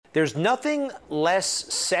There's nothing less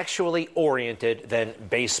sexually oriented than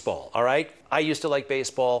baseball, all right? I used to like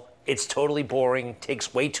baseball. It's totally boring,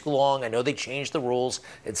 takes way too long. I know they changed the rules.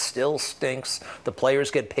 It still stinks. The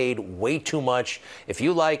players get paid way too much. If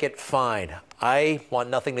you like it, fine. I want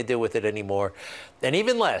nothing to do with it anymore. And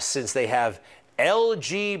even less since they have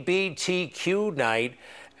LGBTQ night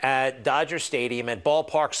at Dodger Stadium and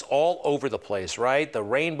ballparks all over the place, right? The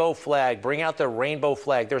rainbow flag, bring out the rainbow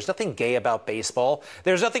flag. There's nothing gay about baseball.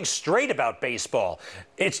 There's nothing straight about baseball.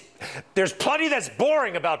 There's plenty that's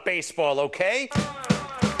boring about baseball, okay? Get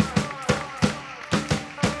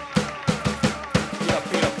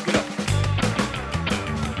up, get up, get up.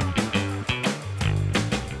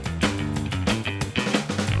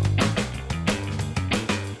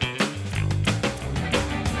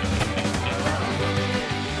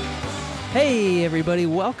 Hey everybody,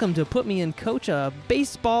 welcome to Put Me in Coach, a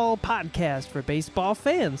baseball podcast for baseball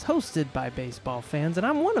fans, hosted by baseball fans, and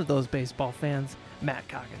I'm one of those baseball fans, Matt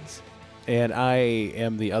Coggins. And I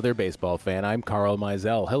am the other baseball fan. I'm Carl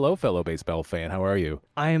Mizell. Hello, fellow baseball fan. How are you?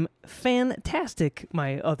 I am fantastic,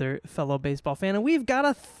 my other fellow baseball fan, and we've got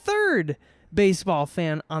a third baseball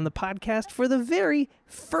fan on the podcast for the very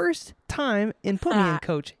first time in Put Me in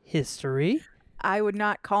Coach history. I would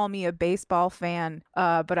not call me a baseball fan,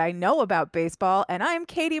 but I know about baseball, and I'm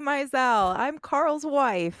Katie Mizell. I'm Carl's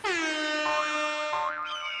wife.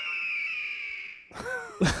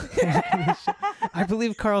 I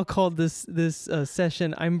believe Carl called this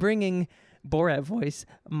session, I'm bringing Borat voice,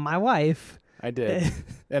 my wife. I did.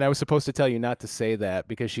 And I was supposed to tell you not to say that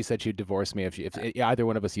because she said she'd divorce me if either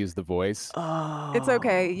one of us used the voice. Oh. It's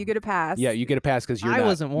okay. You get a pass. Yeah, you get a pass because you're not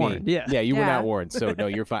wasn't warned. me. Yeah, you were Yeah. not warned. So, no,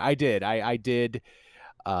 you're fine. I did. I did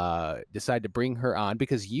decide to bring her on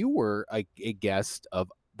because you were a guest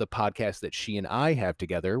of the podcast that she and I have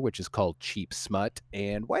together, which is called Cheap Smut.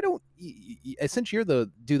 And why don't since you're do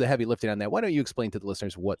the heavy lifting on that, why don't you explain to the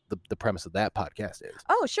listeners what the premise of that podcast is?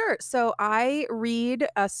 Oh, sure. So I read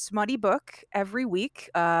a smutty book every week,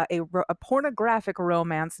 a pornographic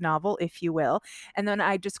romance novel, if you will. And then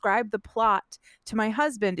I describe the plot to my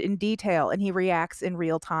husband in detail, and he reacts in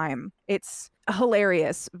real time. It's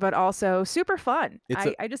hilarious, but also super fun.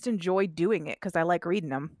 I just enjoy doing it because I like reading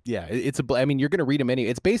them. Yeah, I mean, you're going to read them anyway.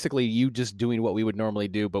 It's basically you just doing what we would normally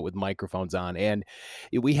do, but with microphones on. And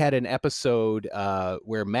we had an episode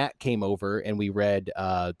where Matt came over and we read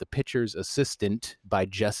The Pitcher's Assistant by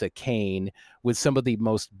Jessa Kane with some of the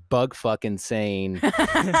most bug-fuck insane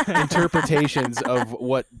interpretations of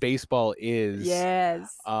what baseball is.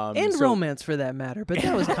 Yes. And romance for that matter, but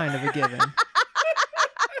that was kind of a given.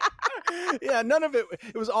 Yeah, none of it.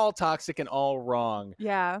 It was all toxic and all wrong.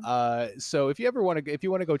 Yeah. So if you want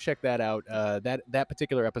to go check that out, that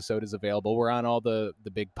particular episode is available. We're on all the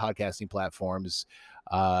big podcasting platforms.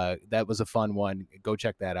 That was a fun one. Go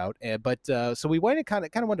check that out. So we wanted kind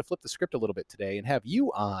of wanted to flip the script a little bit today and have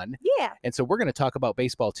you on. Yeah. And so we're going to talk about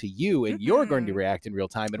baseball to you, and you're going to react in real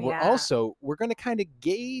time. And we're going to kind of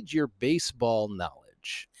gauge your baseball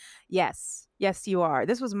knowledge. Yes, you are.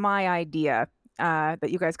 This was my idea. That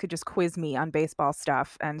you guys could just quiz me on baseball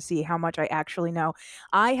stuff and see how much I actually know.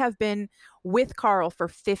 I have been with Carl for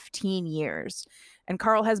 15 years, and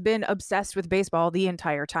Carl has been obsessed with baseball the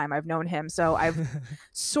entire time I've known him. So I've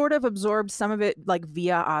sort of absorbed some of it like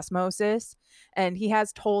via osmosis, and he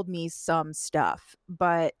has told me some stuff,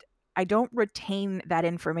 but I don't retain that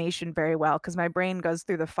information very well because my brain goes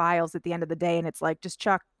through the files at the end of the day, and it's like, just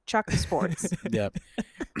chuck the sports. Yep.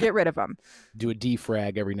 Get rid of them. Do a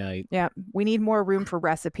defrag every night. Yeah. We need more room for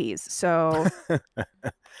recipes. So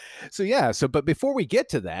but before we get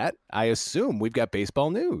to that, I assume we've got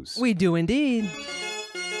baseball news. We do indeed.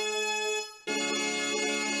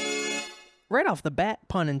 Right off the bat,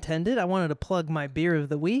 pun intended, I wanted to plug my beer of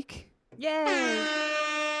the week. yay.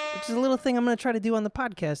 Which is a little thing I'm going to try to do on the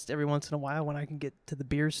podcast every once in a while when I can get to the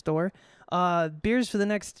beer store. Beers for the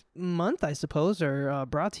next month, I suppose, are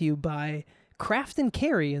brought to you by Craft and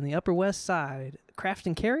Carry in the Upper West Side. Craft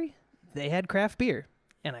and Carry, they had craft beer,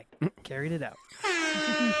 and I carried it out.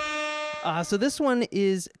 So this one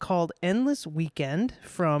is called Endless Weekend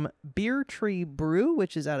from Beer Tree Brew,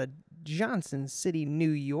 which is out of Johnson City, New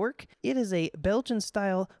York. It is a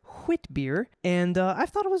Belgian-style wheat beer, and I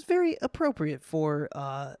thought it was very appropriate for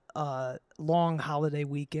a long holiday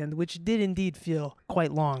weekend, which did indeed feel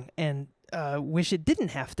quite long, and wish it didn't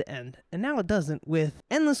have to end. And now it doesn't with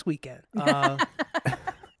Endless Weekend.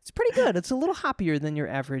 It's pretty good. It's a little hoppier than your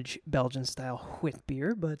average Belgian-style wheat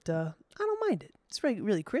beer, but I don't mind it. It's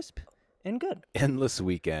really crisp and good. Endless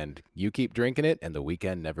Weekend. You keep drinking it, and the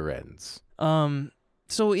weekend never ends.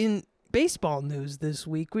 So in baseball news this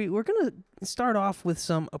week. We're going to start off with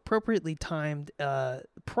some appropriately timed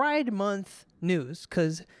Pride Month news,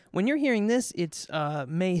 because when you're hearing this, it's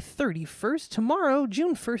May 31st. Tomorrow,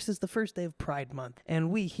 June 1st, is the first day of Pride Month,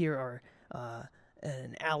 and we here are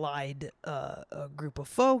an allied group of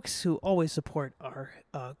folks who always support our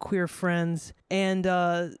queer friends, and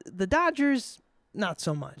the Dodgers, not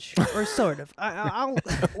so much, or sort of.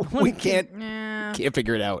 We can't Yeah.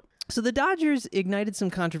 figure it out. So the Dodgers ignited some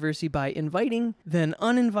controversy by inviting, then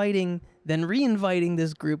uninviting, then re-inviting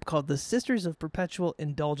this group called the Sisters of Perpetual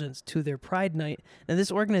Indulgence to their Pride Night. Now,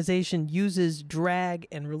 this organization uses drag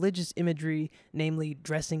and religious imagery, namely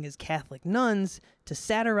dressing as Catholic nuns, to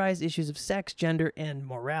satirize issues of sex, gender, and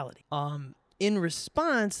morality. In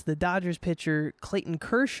response, the Dodgers pitcher Clayton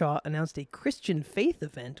Kershaw announced a Christian faith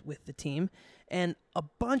event with the team, and a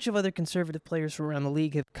bunch of other conservative players from around the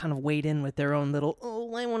league have kind of weighed in with their own little,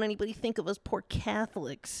 why won't anybody think of us poor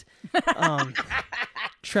Catholics?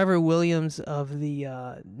 Trevor Williams of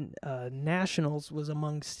the Nationals was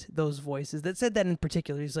amongst those voices that said that in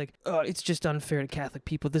particular. He's like, it's just unfair to Catholic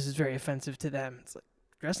people. This is very offensive to them. It's like,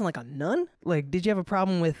 dressing like a nun? Like, did you have a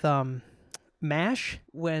problem with MASH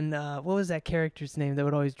when what was that character's name that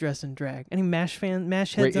would always dress in drag? Any MASH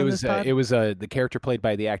heads on this pod? It was the character played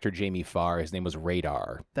by the actor Jamie Farr. His name was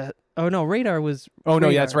Radar. Radar was. Oh no,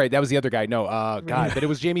 Radar. yeah, that's right. That was the other guy. No, God, but it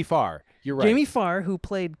was Jamie Farr. You're right. Jamie Farr, who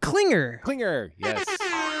played Klinger. Klinger. Yes.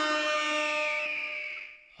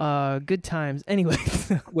 Good times. Anyway.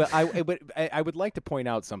 Well, I would like to point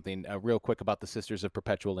out something real quick about the Sisters of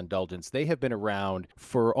Perpetual Indulgence. They have been around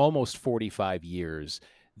for almost 45 years.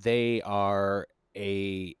 They are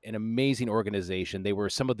an amazing organization. They were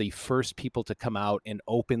some of the first people to come out and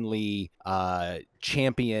openly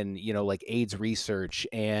champion, like AIDS research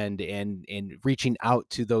and reaching out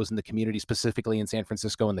to those in the community, specifically in San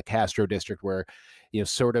Francisco in the Castro district, where,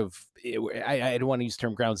 sort of, I don't want to use the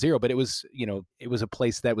term ground zero, but it was a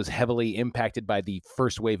place that was heavily impacted by the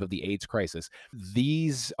first wave of the AIDS crisis.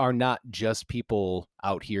 These are not just people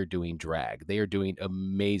out here doing drag. They are doing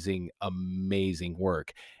amazing, amazing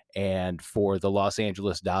work. And for the Los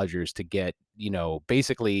Angeles Dodgers to get,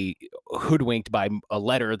 basically hoodwinked by a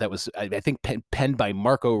letter that was, I think, penned by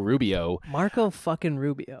Marco Rubio. Marco fucking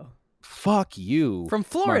Rubio. Fuck you. From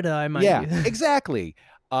Florida, I might. Yeah, exactly.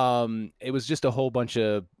 It was just a whole bunch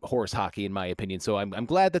of horse hockey, in my opinion. So I'm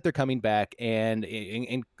glad that they're coming back. And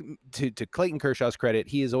to Clayton Kershaw's credit,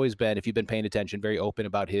 he has always been, if you've been paying attention, very open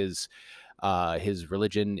about his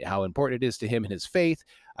religion, how important it is to him and his faith.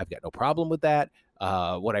 I've got no problem with that.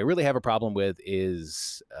 What I really have a problem with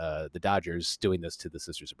is the Dodgers doing this to the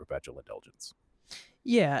Sisters of Perpetual Indulgence.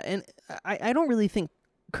 Yeah, and I don't really think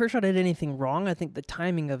Kershaw did anything wrong. I think the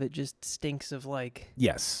timing of it just stinks of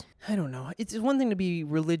Yes. I don't know. It's one thing to be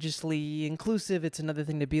religiously inclusive. It's another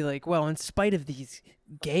thing to be like, well, in spite of these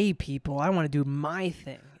gay people, I want to do my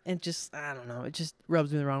thing. And just, I don't know. It just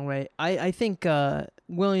rubs me the wrong way. I think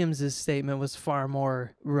Williams' statement was far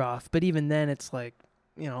more rough. But even then, it's like,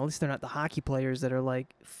 at least they're not the hockey players that are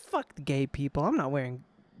like, fuck the gay people. I'm not wearing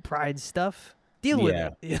pride stuff. Deal with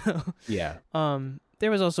it. Yeah. There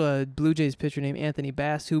was also a Blue Jays pitcher named Anthony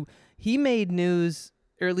Bass who he made news,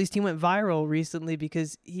 or at least he went viral recently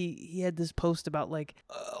because he had this post about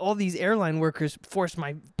all these airline workers forced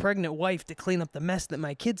my pregnant wife to clean up the mess that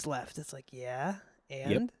my kids left. It's like, yeah,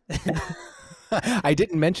 and? Yep. I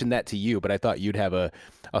didn't mention that to you, but I thought you'd have a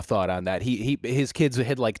thought on that. His kids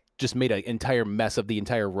had just made an entire mess of the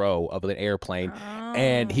entire row of an airplane,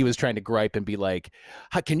 and he was trying to gripe and be like,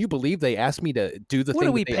 "Can you believe they asked me to do the thing? What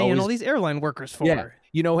are we paying all these airline workers for?" Yeah.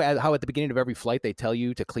 You know how at the beginning of every flight they tell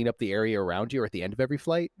you to clean up the area around you, or at the end of every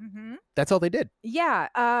flight? Mm-hmm. That's all they did. Yeah.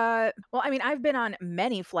 Well, I mean, I've been on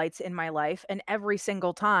many flights in my life, and every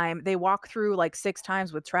single time they walk through 6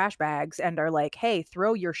 times with trash bags and are like, hey,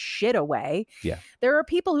 throw your shit away. Yeah. There are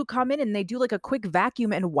people who come in and they do a quick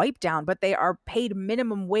vacuum and wipe down, but they are paid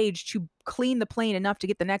minimum wage to clean the plane enough to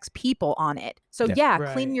get the next people on it. So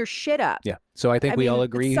clean your shit up. Yeah. So I think we all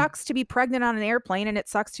agree. It sucks to be pregnant on an airplane, and it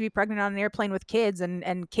sucks to be pregnant on an airplane with kids,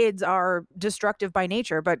 and kids are destructive by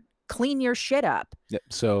nature, but clean your shit up. Yeah.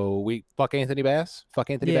 So we fuck Anthony Bass?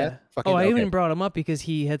 Fuck Anthony Bass? Fuck I even brought him up because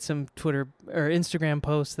he had some Twitter or Instagram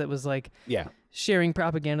post that was sharing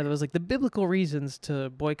propaganda that was the biblical reasons to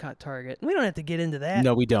boycott Target. We don't have to get into that.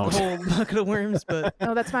 No, we don't. Whole bucket of worms, but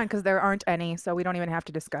no, that's fine because there aren't any, so we don't even have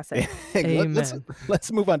to discuss it. Let's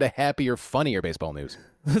move on to happier, funnier baseball news.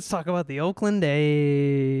 Let's talk about the Oakland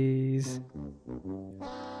A's.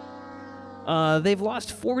 They've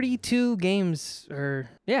lost 42 games, so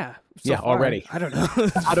far. Already. I don't know.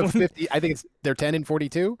 Out of 50, I think they're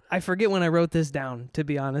 10-42. I forget when I wrote this down, to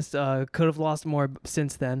be honest. Could have lost more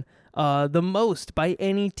since then. The most by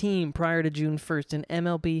any team prior to June 1st in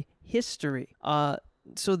MLB history.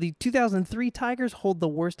 So the 2003 Tigers hold the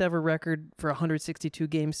worst ever record for a 162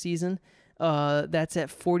 game season. That's at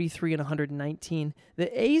 43 and 119.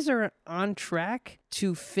 The A's are on track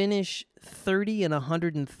to finish 30 and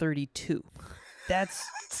 132. That's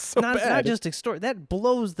not just that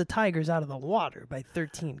blows the Tigers out of the water by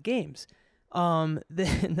 13 games. I'm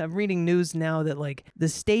reading news now that like the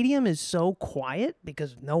stadium is so quiet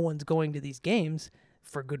because no one's going to these games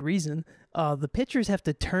for good reason. The pitchers have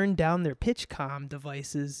to turn down their pitch comm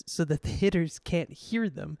devices so that the hitters can't hear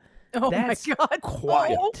them. Oh That's my God!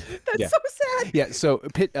 quiet. Oh, that's so sad. Yeah, so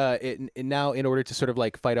now in order to sort of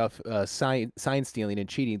like fight off sign stealing and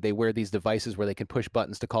cheating, they wear these devices where they can push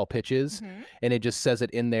buttons to call pitches, and it just says it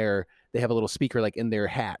in their. They have a little speaker like in their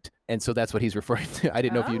hat, and so that's what he's referring to. I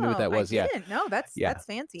didn't know if you knew what that was. I didn't. No, that's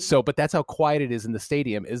fancy. So, but that's how quiet it is in the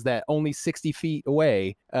stadium. Is that only 60 feet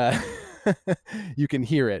away? You can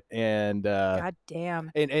hear it, and God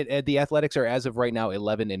damn. And the Athletics are as of right now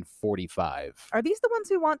 11-45. Are these the ones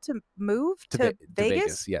who want to move to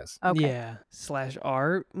Vegas? Yes. Okay. Yeah.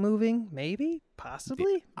 /R moving, maybe,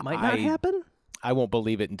 possibly, might not happen. I won't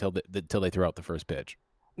believe it until they throw out the first pitch.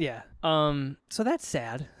 Yeah. So that's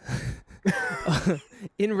sad.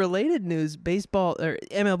 In related news, baseball or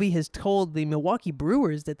MLB has told the Milwaukee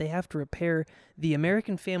Brewers that they have to repair the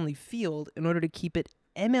American Family Field in order to keep it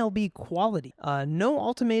MLB quality. No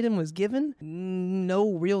ultimatum was given.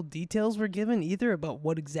 No real details were given either about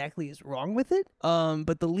what exactly is wrong with it.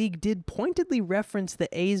 But the league did pointedly reference the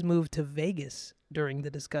A's move to Vegas during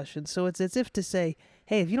the discussion. So it's as if to say,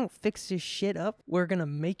 hey, if you don't fix this shit up, we're going to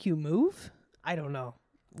make you move? I don't know.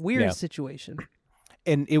 Weird situation.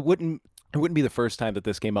 And it wouldn't be the first time that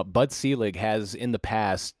this came up. Bud Selig has in the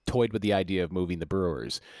past toyed with the idea of moving the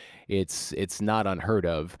Brewers. It's not unheard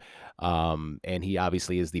of. And he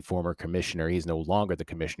obviously is the former commissioner. He's no longer the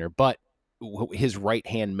commissioner, but his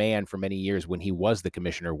right-hand man for many years when he was the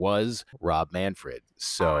commissioner was Rob Manfred.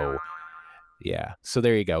 So yeah, so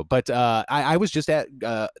there you go. But I was just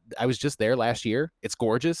there last year. It's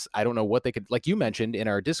gorgeous. I don't know what they could, like you mentioned in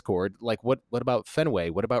our Discord, like what about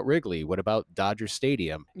Fenway? What about Wrigley? What about Dodger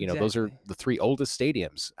Stadium? You know, those are the three oldest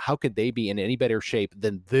stadiums. How could they be in any better shape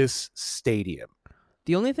than this stadium?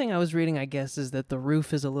 The only thing I was reading, I guess, is that the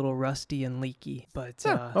roof is a little rusty and leaky. But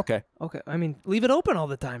okay. I mean, leave it open all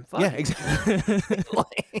the time. Fuck. Yeah,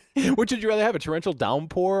 exactly. Which would you rather have, a torrential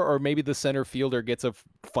downpour, or maybe the center fielder gets a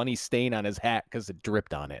funny stain on his hat because it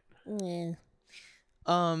dripped on it?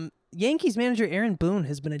 Yeah. Yankees manager Aaron Boone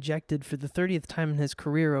has been ejected for the 30th time in his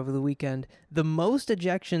career over the weekend, the most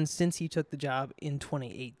ejections since he took the job in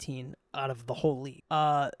 2018 out of the whole league.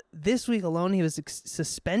 This week alone, he was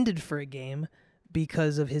suspended for a game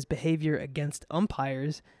because of his behavior against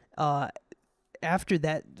umpires. After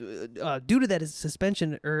that, due to that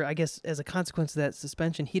suspension, or I guess as a consequence of that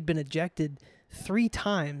suspension, he'd been ejected 3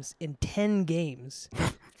 times in 10 games.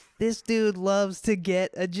 This dude loves to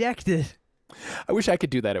get ejected. I wish I could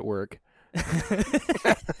do that at work.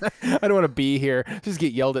 I don't want to be here, just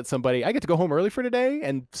get yelled at somebody. I get to go home early for today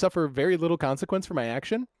and suffer very little consequence for my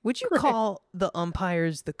action. Would you call the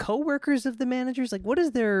umpires the co-workers of the managers? Like, what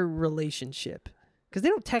is their relationship? Because they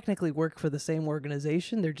don't technically work for the same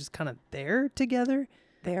organization. They're just kind of there together.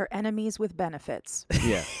 They're enemies with benefits.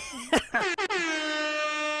 Yeah.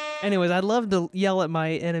 Anyways, I'd love to yell at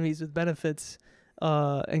my enemies with benefits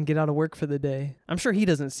and get out of work for the day. I'm sure he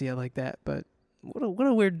doesn't see it like that, but what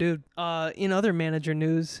a weird dude. In other manager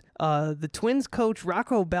news, the Twins coach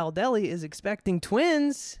Rocco Baldelli is expecting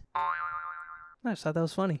twins. I just thought that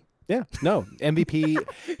was funny. Yeah, no, MVP.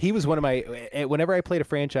 He was one of my, whenever I played a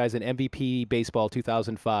franchise in MVP Baseball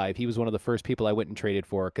 2005, he was one of the first people I went and traded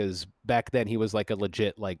for, because back then he was like a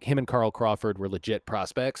legit, like him and Carl Crawford were legit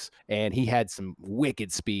prospects, and he had some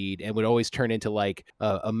wicked speed and would always turn into like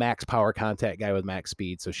a max power contact guy with max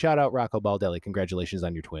speed. So shout out Rocco Baldelli. Congratulations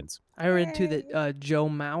on your Twins. I read too that Joe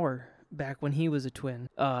Mauer, back when he was a Twin,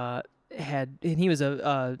 he was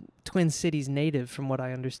a Twin Cities native, from what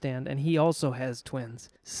I understand, and he also has twins.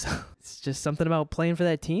 So it's just something about playing for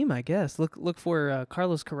that team, I guess. Look for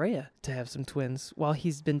Carlos Correa to have some twins, while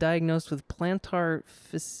he's been diagnosed with plantar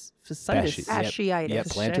fasciitis. Fasciitis. Yeah,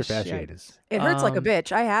 plantar fasciitis. It hurts like a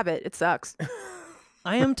bitch. I have it. It sucks.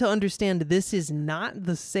 I am to understand this is not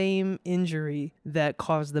the same injury that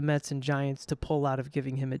caused the Mets and Giants to pull out of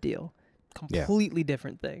giving him a deal. Completely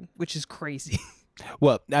different thing, which is crazy.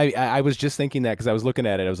 Well, I was just thinking that because I was looking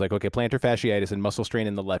at it. I was like, okay, plantar fasciitis and muscle strain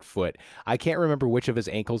in the left foot. I can't remember which of his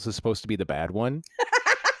ankles is supposed to be the bad one.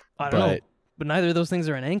 I don't know. But But neither of those things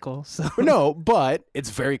are an ankle, so no, but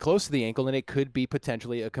it's very close to the ankle, and it could be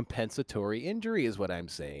potentially a compensatory injury, is what I'm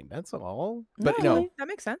saying. That's all. But No, no, like- That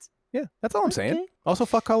makes sense. yeah, that's all I'm saying. Okay. Also,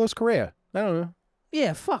 fuck Carlos Correa. I don't know.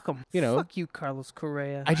 Yeah, fuck him. You know. Fuck you, Carlos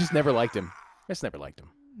Correa. I just never liked him. I just never liked him.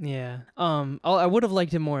 Yeah. I would have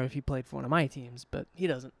liked him more if he played for one of my teams, but he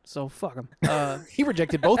doesn't. So fuck him. He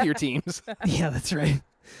rejected both your teams. Yeah, that's right.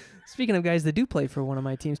 Speaking of guys that do play for one of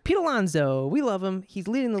my teams, Pete Alonso, we love him. He's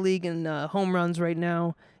leading the league in home runs right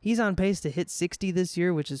now. He's on pace to hit 60 this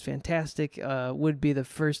year, which is fantastic. Would be the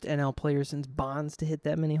first NL player since Bonds to hit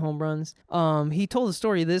that many home runs. He told a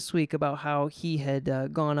story this week about how he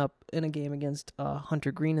had gone up in a game against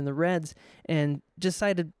Hunter Green and the Reds and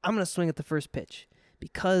decided, I'm going to swing at the first pitch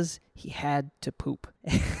because he had to poop.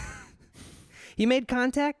 He made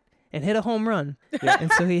contact and hit a home run. And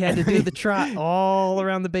so he had to do the trot all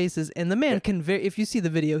around the bases. And the man can, if you see the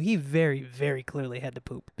video, he very, very clearly had to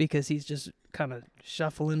poop because he's just kind of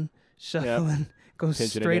shuffling, goes Pinching it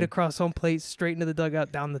straight in. across home plate, straight into the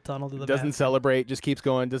dugout, down the tunnel to the Doesn't bat. celebrate, just keeps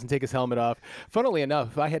going, doesn't take his helmet off. Funnily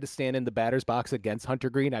enough, if I had to stand in the batter's box against Hunter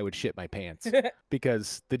Green, I would shit my pants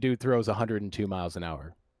because the dude throws 102 miles an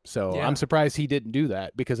hour. So Yeah. I'm surprised he didn't do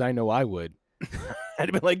that because I know I would. I'd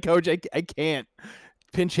have been like, Coach, I can't.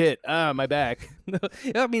 Pinch hit. My back.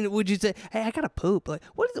 I mean, would you say, hey, I got to poop? Like,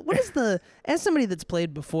 what is the, as somebody that's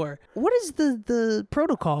played before, what is the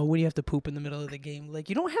protocol when you have to poop in the middle of the game? Like,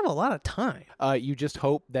 you don't have a lot of time. You just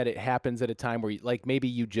hope that it happens at a time where, like, maybe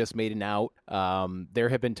you just made an out. There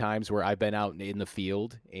have been times where I've been out in the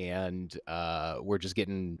field and we're just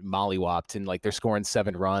getting mollywopped and, like, they're scoring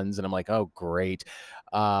 7 runs. And I'm like, oh, great.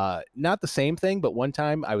 Not the same thing, but one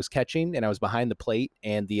time I was catching and I was behind the plate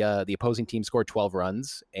and the opposing team scored 12 runs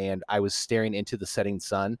and I was staring into the setting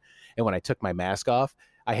sun. And when I took my mask off,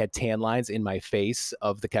 I had tan lines in my face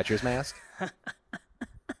of the catcher's mask.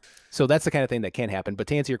 So that's the kind of thing that can happen. But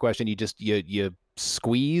to answer your question, you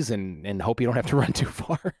squeeze and hope you don't have to run too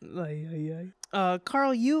far.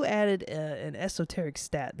 Carl, you added an esoteric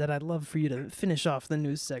stat that I'd love for you to finish off the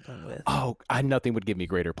news segment with. Oh, nothing would give me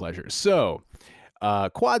greater pleasure. So,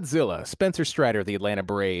 Quadzilla, Spencer Strider, the Atlanta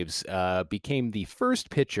Braves, became the first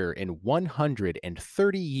pitcher in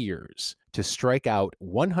 130 years to strike out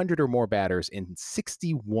 100 or more batters in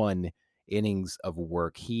 61 innings of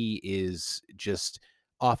work. He is just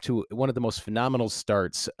off to one of the most phenomenal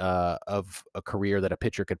starts of a career that a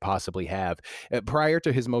pitcher could possibly have. Prior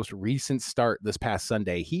to his most recent start this past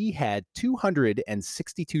Sunday, he had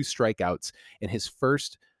 262 strikeouts in his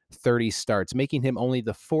first 30 starts, making him only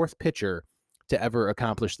the 4th pitcher to ever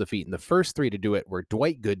accomplish the feat. And the first 3 to do it were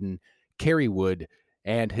Dwight Gooden, Kerry Wood,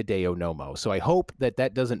 and Hideo Nomo. So I hope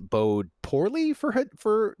that doesn't bode poorly for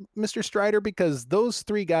Mr. Strider because those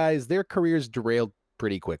 3 guys, their careers derailed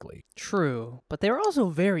pretty quickly. True, but they were also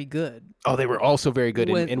very good. Oh, they were also very good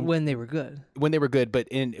when they were good. When they were good, but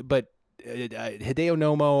Hideo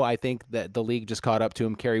Nomo, I think that the league just caught up to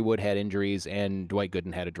him. Kerry Wood had injuries, and Dwight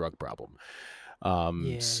Gooden had a drug problem.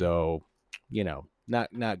 So,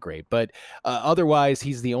 not great. But otherwise,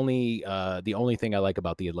 he's the only thing I like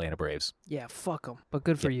about the Atlanta Braves. Yeah, fuck them. But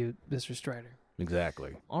good for you, Mr. Strider.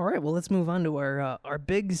 Exactly. All right, well, let's move on to our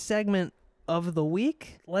big segment of the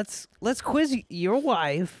week. Let's quiz your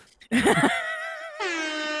wife.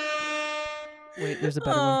 Wait, there's a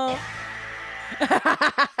better one.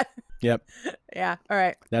 Yep. Yeah. All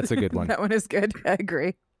right. That's a good one. That one is good. I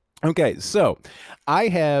agree. Okay, so I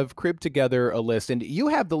have cribbed together a list, and you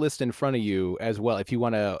have the list in front of you as well. If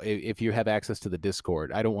you have access to the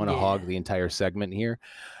Discord, I don't want to hog the entire segment here.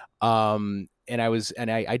 And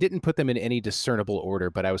I didn't put them in any discernible order,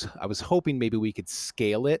 but I was hoping maybe we could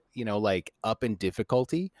scale it, like up in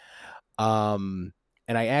difficulty.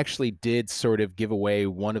 And I actually did sort of give away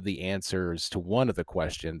one of the answers to one of the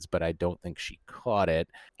questions, but I don't think she caught it.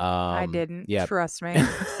 I didn't. Yeah. Trust me.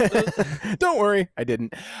 Don't worry, I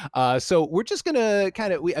didn't. So we're just gonna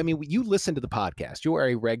you listen to the podcast. You are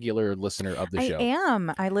a regular listener of the show. I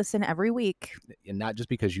am. I listen every week. And not just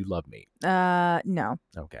because you love me. No.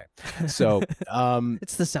 Okay. So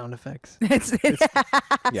it's the sound effects.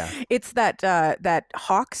 yeah. It's that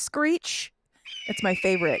hawk screech. It's my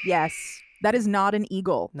favorite. Yes. That is not an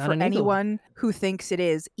eagle. Not for an eagle. anyone who thinks it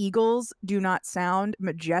is. Eagles do not sound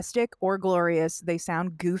majestic or glorious. They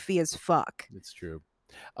sound goofy as fuck. It's true.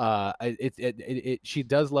 She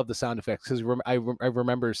does love the sound effects because I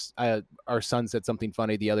remember our son said something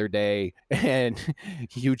funny the other day, and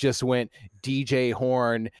you just went DJ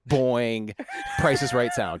horn boing, Price is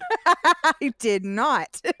Right sound. I did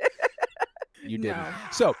not. You didn't. No.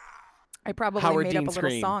 So I probably Howard made Dean up a little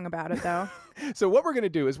scream. song about it, though. So what we're going to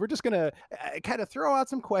do is we're just going to kind of throw out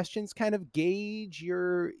some questions, kind of gauge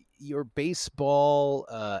your baseball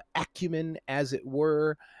acumen, as it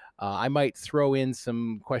were. I might throw in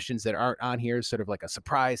some questions that aren't on here, sort of like a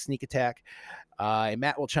surprise sneak attack. And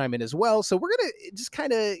Matt will chime in as well. So we're going to just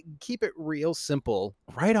kind of keep it real simple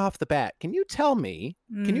right off the bat. Can you tell me,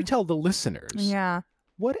 can you tell the listeners Yeah.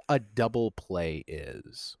 what a double play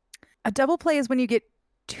is? A double play is when you get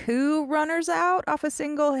 2 runners out off a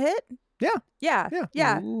single hit. Yeah. Yeah. Yeah.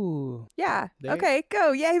 Yeah. Ooh. Yeah. There- Okay,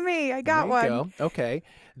 go. Yay me. I got There you one. go. Okay.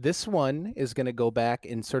 This one is going to go back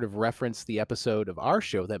and sort of reference the episode of our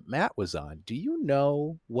show that Matt was on. Do you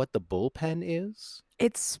know what the bullpen is?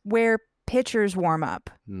 It's where pitchers warm up.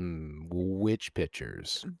 Which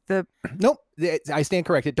pitchers? The Nope. I stand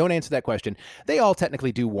corrected. Don't answer that question. They all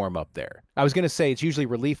technically do warm up there. I was going to say it's usually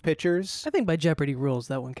relief pitchers. I think by Jeopardy rules,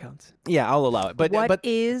 that one counts. Yeah, I'll allow it. But what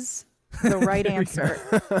is the right answer?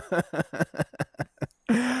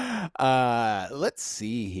 Let's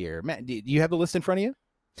see here. Matt, do you have the list in front of you?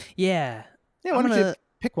 Yeah. Yeah, why I'm don't you gonna-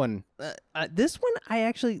 pick one? This one, I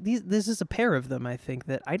actually, this is a pair of them, I think,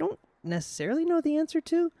 that I don't necessarily know the answer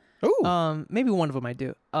to. Ooh. Maybe one of them I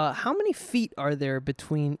do. How many feet are there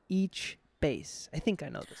between each base? I think I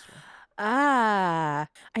know this one. I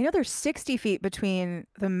know there's 60 feet between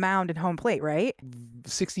the mound and home plate, right?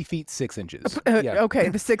 60 feet, 6 inches. Okay,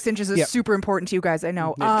 the 6 inches is Yep. super important to you guys, I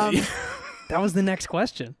know. That was the next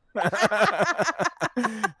question.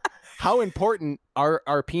 How important are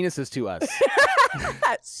our penises to us?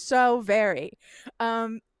 So very.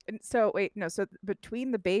 So wait, no. So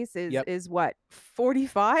between the bases Yep. is what,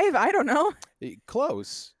 45? I don't know.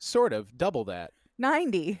 Close, sort of, double that,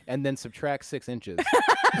 90. and then subtract 6 inches.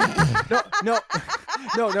 No.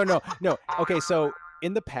 Okay, so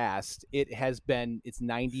in the past, it's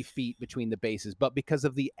 90 feet between the bases, but because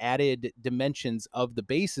of the added dimensions of the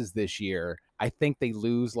bases this year, I think they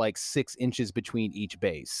lose like 6 inches between each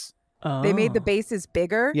base. They made the Oh. bases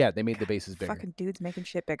bigger. Yeah, they made the bases bigger. Fucking dudes making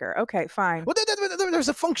shit bigger. Okay, fine. Well, there's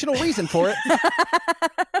a functional reason for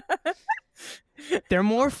it. They're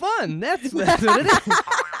more fun. That's what it is.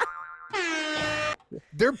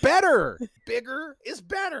 They're better. Bigger is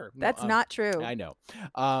better. No, That's not true. I know.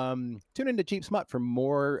 Tune into Cheap Smut for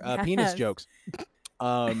more penis Yes. jokes.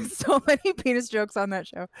 So many penis jokes on that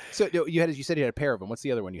show. So you said you had a pair of them. What's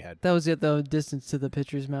the other one you had? That was it, though. Distance to the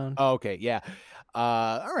pitcher's mound. Oh, okay, yeah.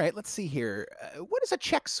 All right, let's see here. What is a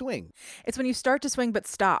check swing? It's when you start to swing but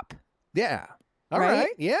stop. Yeah. All Right? right.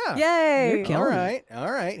 Yeah. Yay! You're killing it.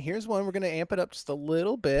 All right. Here's one. We're gonna amp it up just a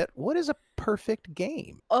little bit. What is a perfect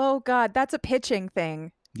game? Oh God, that's a pitching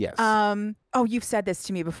thing. Yes. Oh, you've said this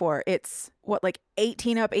to me before. It's what, like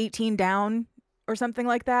 18 up, 18 down, or something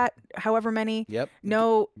like that. However many. Yep.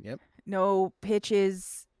 No. Yep. No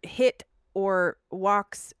pitches hit or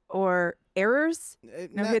walks or errors.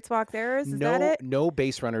 No hits, walks, errors. Is that it? No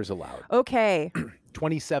base runners allowed. Okay.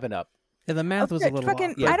 27 up. Yeah, the math was a Okay, little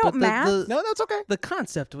fucking- off. I don't but math. No, that's okay. The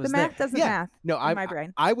concept was The math there. doesn't Yeah. math. No, in my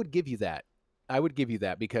brain. I would give you that. I would give you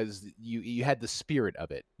that because you had the spirit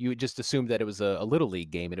of it. You just assumed that it was a little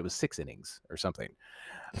league game and it was 6 innings or something.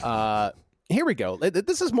 Here we go.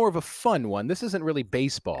 This is more of a fun one. This isn't really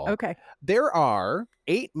baseball. Okay. There are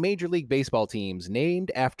 8 Major League Baseball teams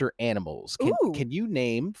named after animals. Ooh. Can you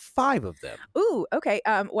name 5 of them? Ooh. Okay.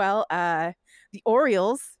 Well, the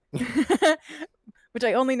Orioles, which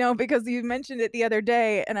I only know because you mentioned it the other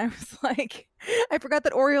day, and I was like, I forgot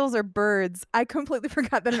that Orioles are birds. I completely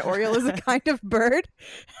forgot that an Oriole is a kind of bird.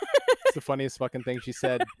 It's the funniest fucking thing she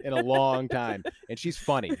said in a long time, and she's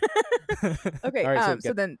funny. Okay. All right, so so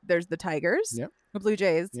get- then there's the Tigers, Yep. the Blue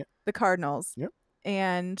Jays, Yep. the Cardinals, Yep.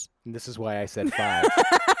 and And this is why I said 5.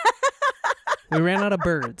 We ran out of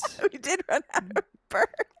birds. we did run out of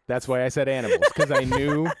birds. That's why I said animals, because I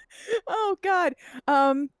knew. Oh God.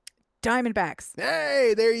 Diamondbacks.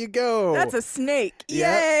 Hey, there you go. That's a snake.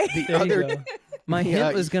 Yeah, Yay. The There you other go. My Yeah,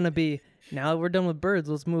 hint was going to be, now that we're done with birds,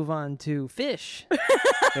 let's move on to fish.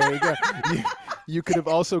 There you go. You could have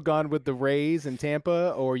also gone with the Rays in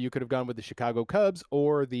Tampa, or you could have gone with the Chicago Cubs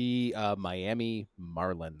or the Miami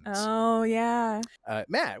Marlins. Oh yeah.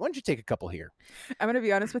 Matt, why don't you take a couple here? I'm gonna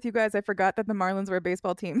be honest with you guys. I forgot that the Marlins were a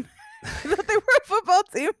baseball team. I thought they were a football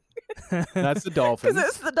team That's the because Dolphins.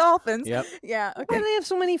 it's the Dolphins. Yep. Yeah. Why Okay. do they have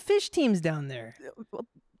so many fish teams down there?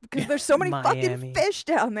 Because there's so many Miami. fucking fish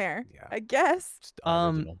down there. Yeah. I guess. Just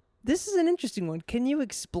original. This is an interesting one. Can you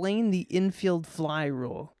explain the infield fly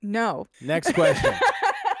rule? No. Next question.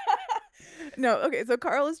 No. Okay. So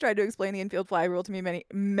Carl has tried to explain the infield fly rule to me many,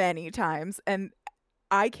 many times, and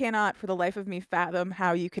I cannot for the life of me fathom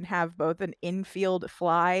how you can have both an infield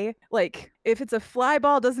fly. Like, if it's a fly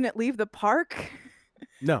ball, doesn't it leave the park?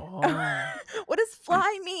 No, Oh. What does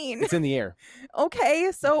fly mean? it's in the air.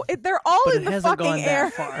 Okay, so they're all But in it the hasn't fucking gone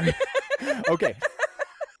air. that far. Okay.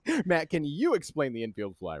 Matt, can you explain the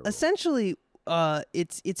infield fly rule? Essentially,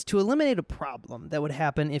 it's to eliminate a problem that would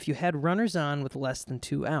happen if you had runners on with less than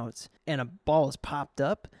 2 outs and a ball is popped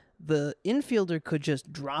up. The infielder could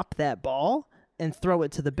just drop that ball and throw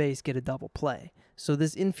it to the base, get a double play. So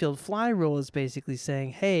this infield fly rule is basically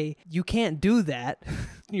saying, hey, you can't do that.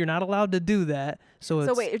 You're not allowed to do that. So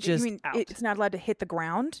it's wait, just you mean out. it's not allowed to hit the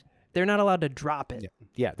ground? They're not allowed to drop it.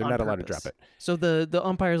 Yeah, they're on not allowed to purpose. drop it. So the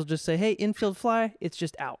umpires will just say, hey, infield fly, it's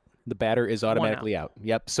just out. The batter is automatically out.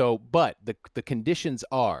 Yep. So, but the conditions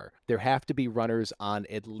are there have to be runners on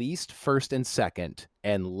at least first and second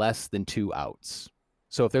and less than 2 outs.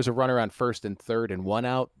 So if there's a runner on first and third and 1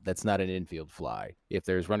 out, that's not an infield fly. If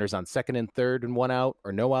there's runners on second and third and 1 out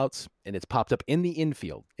or no outs and it's popped up in the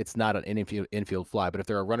infield, it's not an infield fly. But if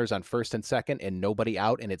there are runners on first and second and nobody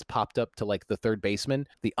out and it's popped up to like the third baseman,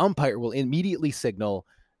 the umpire will immediately signal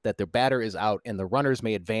that their batter is out and the runners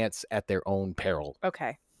may advance at their own peril.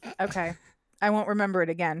 Okay. I won't remember it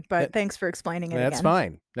again, but thanks for explaining it That's again.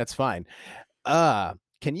 fine. That's fine.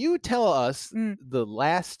 Can you tell us the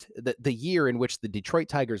year in which the Detroit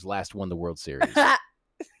Tigers last won the World Series?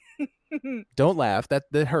 Don't laugh. That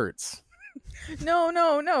hurts.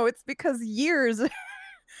 No. It's because years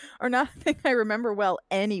are not a thing I remember well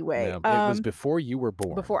anyway. No, it was before you were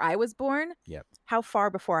born. Before I was born? Yep. How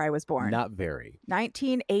far before I was born? Not very.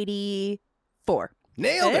 1984.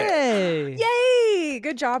 Nailed it. Hey! Yay!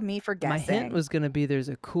 Good job, me, for guessing. My hint was going to be there's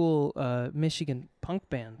a cool Michigan punk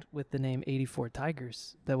band with the name 84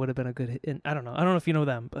 Tigers. That would have been a good hit. And I don't know if you know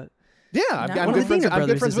them, but Yeah, No. I'm One of good the friends. Diener I'm good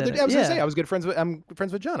brothers friends is with. in I was it. gonna say Yeah. I'm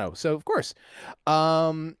friends with Jono. So of course,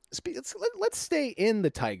 let's stay in the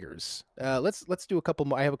Tigers. Let's do a couple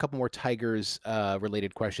more. I have a couple more Tigers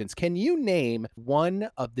related questions. Can you name one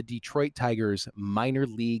of the Detroit Tigers minor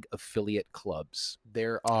league affiliate clubs?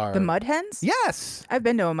 There are The Mud Hens? Yes. I've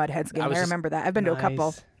been to a Mud Hens game. I remember that. I've been to a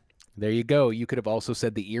couple. Nice. There you go. You could have also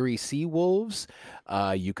said the Erie Sea Wolves.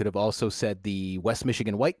 You could have also said the West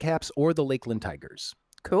Michigan Whitecaps or the Lakeland Tigers.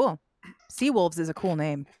 Cool. Seawolves is a cool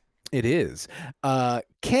name. It is.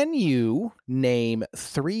 Can you name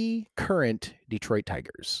 3 current Detroit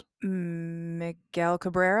Tigers? Miguel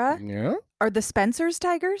Cabrera? Yeah. Are the Spencers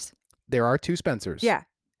Tigers? There are 2 Spencers. Yeah.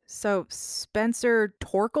 So Spencer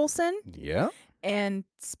Torkelson Yeah. and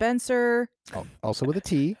Spencer. Also with a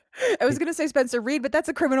T. I was gonna say Spencer Reed, but that's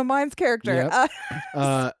a Criminal Minds character. Yep.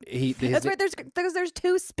 That's right. There's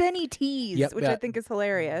 2 spinny T's, Yep, which I think is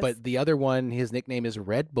hilarious. But the other one, his nickname is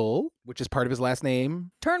Red Bull, which is part of his last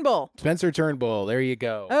name. Turnbull. Spencer Turnbull. There you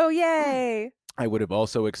go. Oh yay! I would have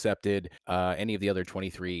also accepted any of the other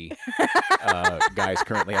 23 guys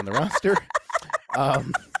currently on the roster.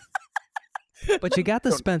 But you got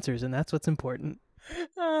the Spencers, and that's what's important.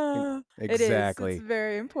 Exactly. It's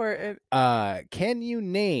very important. Can you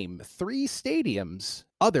name 3 stadiums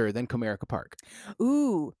other than Comerica Park?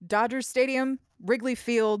 Ooh, Dodgers Stadium, Wrigley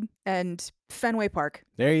Field, and Fenway Park.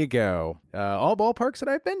 There you go. All ballparks that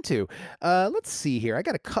I've been to. Let's see here. I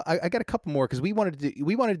got a couple more because we wanted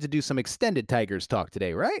to do some extended Tigers talk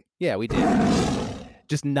today, right? Yeah, we did.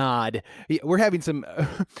 Just nod. We're having some.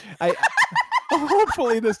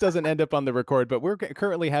 Hopefully this doesn't end up on the record, but we're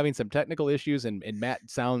currently having some technical issues, and Matt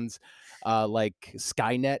sounds like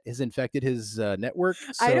Skynet has infected his network.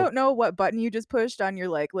 So. I don't know what button you just pushed on your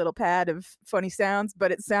little pad of funny sounds,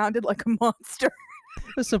 but it sounded like a monster.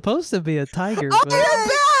 It was supposed to be a tiger, Oh, but you're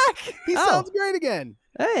back! He sounds great again.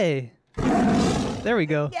 hey, there we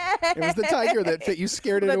go. Yay! It was the tiger that you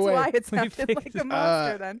scared it That's away. why it We sounded fixed like a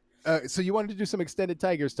monster then. So you wanted to do some extended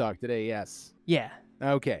Tigers talk today, yes? Yeah.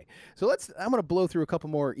 Okay. So I'm going to blow through a couple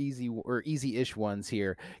more easy-ish ones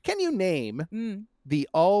here. Can you name the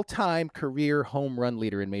all-time career home run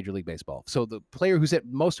leader in Major League Baseball? So the player who's hit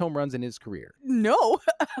most home runs in his career. No.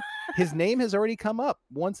 His name has already come up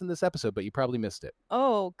once in this episode, but you probably missed it.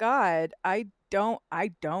 Oh God, I don't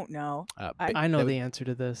know. I know the answer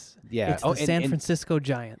to this. Yeah. It's the San Francisco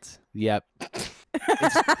Giants. Yep.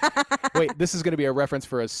 Wait, this is going to be a reference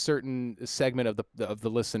for a certain segment of the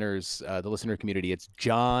listeners, the listener community. It's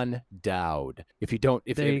John Dowd. If you don't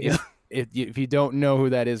know who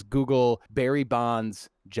that is, Google Barry Bonds,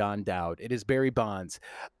 John Dowd. It is Barry Bonds.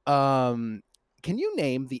 Can you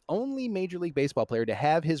name the only Major League Baseball player to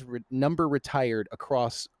have his number retired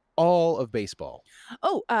across all of baseball?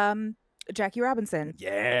 Oh, Jackie Robinson.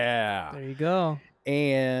 Yeah. There you go.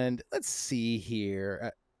 And let's see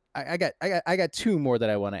here. I got two more that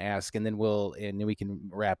I want to ask, and then we can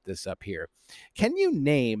wrap this up here. Can you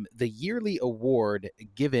name the yearly award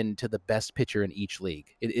given to the best pitcher in each league?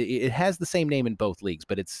 It has the same name in both leagues,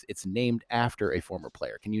 but it's named after a former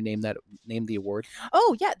player. Can you name the award?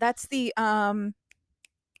 Oh yeah, that's the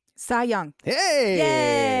Cy Young. Hey!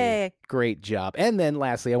 Yay! Great job. And then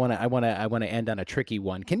lastly, I want to end on a tricky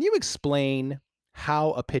one. Can you explain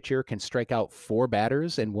how a pitcher can strike out 4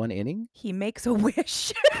 batters in 1 inning? He makes a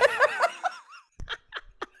wish.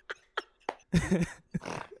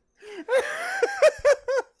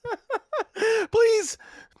 Please,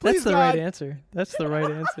 That's the God. right answer. That's the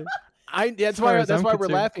right answer. That's far why as I'm we're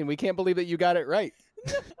concerned. laughing. We can't believe that you got it right.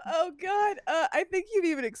 Oh God, I think you've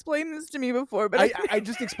even explained this to me before, but I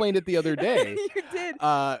just explained it the other day. You did.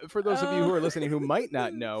 For those of you who are listening who might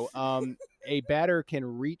not know, a batter can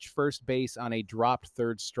reach first base on a dropped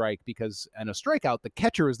third strike because in a strikeout, the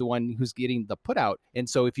catcher is the one who's getting the put out. And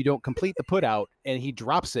so if you don't complete the put out and he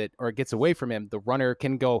drops it or it gets away from him, the runner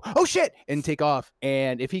can go, oh shit, and take off.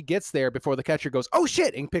 And if he gets there before the catcher goes, oh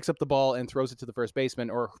shit, and picks up the ball and throws it to the first baseman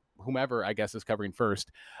or whomever I guess is covering first,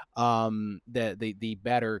 the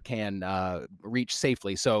batter can reach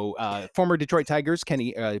safely. So former Detroit Tigers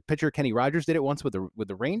pitcher Kenny Rogers did it once with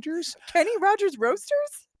the Rangers. Kenny Rogers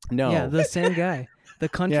Roasters? No. Yeah, the same guy. The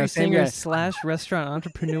country Yeah, same singer guy. / restaurant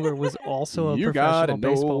entrepreneur was also a you professional gotta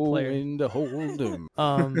baseball know player. when to hold 'em.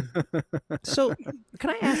 So can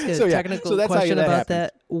I ask a So, yeah, technical so that's how question that about happens.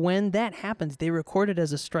 that? When that happens, they record it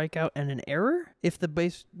as a strikeout and an error if the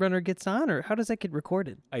base runner gets on, or how does that get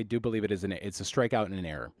recorded? I do believe it's a strikeout and an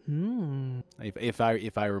error,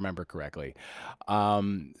 if I remember correctly.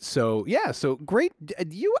 So great.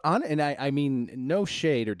 You on and I mean no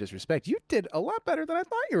shade or disrespect. You did a lot better than I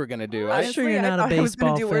thought you were gonna do. I'm sure you're not a I thought I was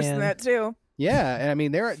gonna do baseball worse than fan. that too. Yeah, and I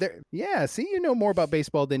mean yeah. See, you know more about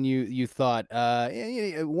baseball than you thought.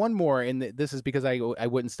 One more, and this is because I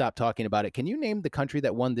wouldn't stop talking about it. Can you name the country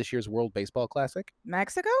that won this year's World Baseball Classic?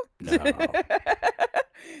 Mexico? No.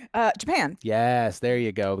 Japan. Yes, there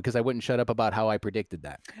you go. Because I wouldn't shut up about how I predicted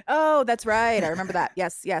that. Oh, that's right. I remember that.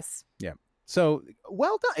 Yes. Yeah. So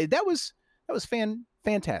well done. That was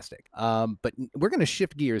fantastic. But we're going to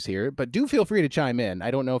shift gears here. But do feel free to chime in.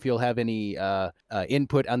 I don't know if you'll have any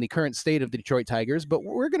input on the current state of the Detroit Tigers, but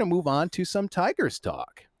we're going to move on to some Tigers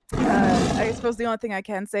talk. I suppose the only thing I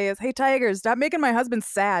can say is, hey, Tigers, stop making my husband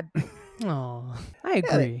sad. Oh, I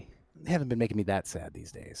agree. They haven't been making me that sad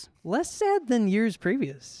these days. Less sad than years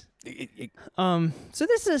previous. So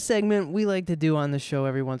this is a segment we like to do on the show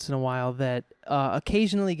every once in a while that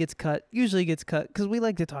occasionally gets cut, usually gets cut, because we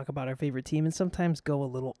like to talk about our favorite team and sometimes go a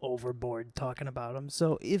little overboard talking about them.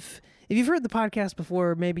 So if you've heard the podcast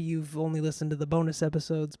before, maybe you've only listened to the bonus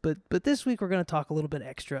episodes, but this week we're going to talk a little bit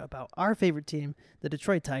extra about our favorite team, the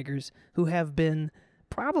Detroit Tigers, who have been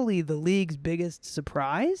probably the league's biggest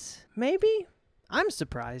surprise, maybe? I'm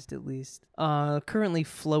surprised, at least. Currently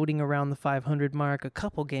floating around the 500 mark, a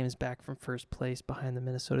couple games back from first place behind the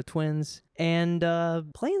Minnesota Twins, and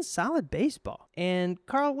playing solid baseball. And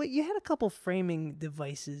Carl, wait, you had a couple framing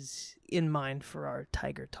devices in mind for our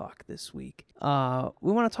Tiger talk this week. We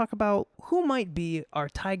want to talk about who might be our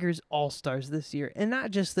Tigers All-Stars this year, and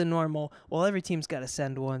not just the normal, well, every team's got to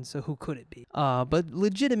send one, so who could it be? But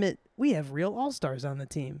legitimate, we have real All-Stars on the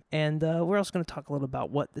team. And we're also going to talk a little about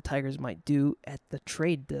what the Tigers might do at the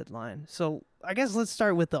trade deadline. So I guess let's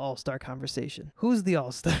start with the All-Star conversation. Who's the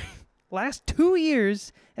All-Star? Last 2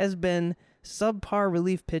 years has been subpar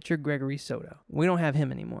relief pitcher Gregory Soto. We don't have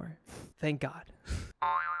him anymore. Thank God.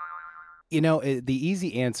 You know, the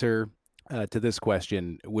easy answer to this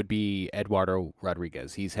question would be Eduardo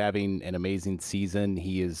Rodriguez. He's having an amazing season.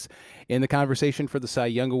 He is in the conversation for the Cy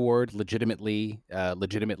Young Award, legitimately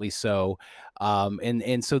so.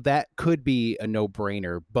 And so that could be a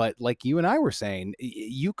no-brainer. But like you and I were saying,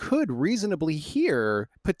 you could reasonably hear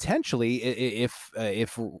potentially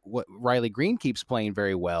if what Riley Green keeps playing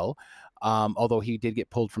very well. Although he did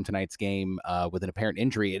get pulled from tonight's game with an apparent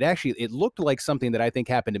injury. It looked like something that I think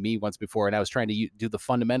happened to me once before, and I was trying to do the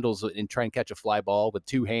fundamentals and try and catch a fly ball with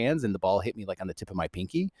 2 hands, and the ball hit me like on the tip of my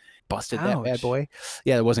pinky. Busted that bad Ouch. boy.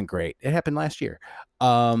 Yeah, it wasn't great. It happened last year.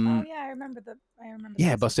 Oh yeah, I remember.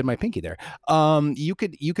 Yeah, busted my pinky there. You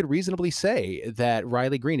could reasonably say that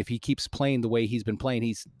Riley Green, if he keeps playing the way he's been playing,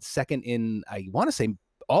 he's second in, I want to say,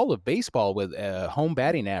 all of baseball with home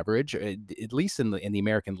batting average, at least in the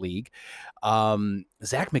American League.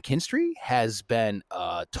 Zach McKinstry has been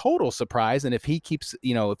a total surprise, and if he keeps,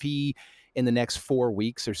 if he in the next 4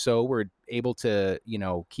 weeks or so we're able to,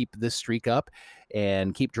 keep this streak up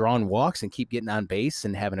and keep drawing walks and keep getting on base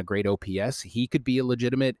and having a great OPS, he could be a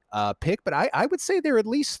legitimate pick. But I would say there are at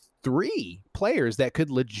least three players that could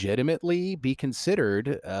legitimately be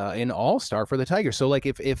considered an all-star for the Tigers. So like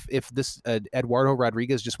if this Eduardo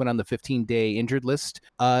Rodriguez just went on the 15-day injured list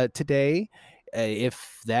today,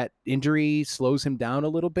 if that injury slows him down a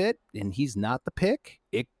little bit and he's not the pick,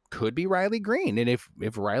 it could be Riley Green. And if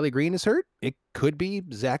Riley Green is hurt, it could be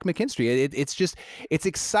Zach McKinstry. It's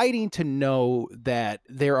exciting to know that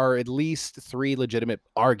there are at least three legitimate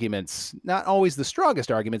arguments, not always the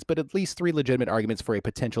strongest arguments, but at least three legitimate arguments for a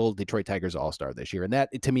potential Detroit Tigers all-star this year. And that,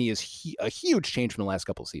 to me, is a huge change from the last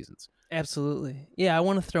couple of seasons. Absolutely. Yeah, I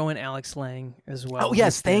want to throw in Alex Lang as well. Oh,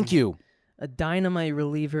 yes. Thank you. A dynamite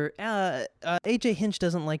reliever. AJ Hinch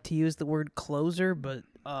doesn't like to use the word closer, but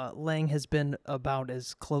Lang has been about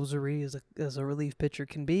as closery as a relief pitcher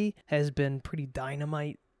can be. Has been pretty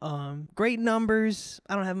dynamite. Great numbers.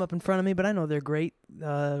 I don't have them up in front of me, but I know they're great.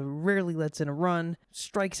 Rarely lets in a run.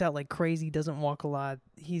 Strikes out like crazy. Doesn't walk a lot.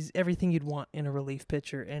 He's everything you'd want in a relief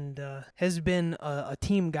pitcher, and has been a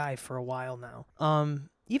team guy for a while now.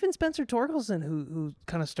 Even Spencer Torkelson, who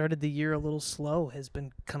kind of started the year a little slow, has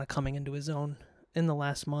been kind of coming into his own in the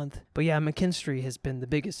last month. But yeah, McKinstry has been the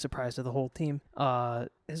biggest surprise of the whole team,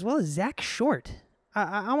 as well as Zach Short.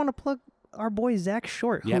 I want to plug our boy Zach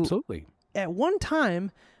Short. Yeah, who, absolutely. At one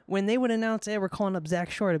time, when they would announce, hey, we're calling up Zach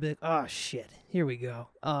Short, I'd be like, oh, shit, here we go.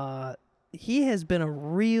 He has been a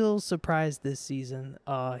real surprise this season.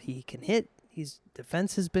 He can hit. His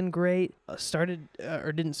defense has been great.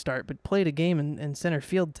 Didn't start, but played a game in center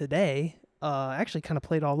field today. Actually kind of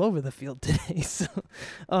played all over the field today. So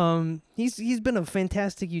he's been a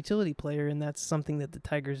fantastic utility player, and that's something that the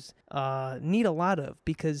Tigers need a lot of,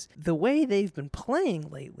 because the way they've been playing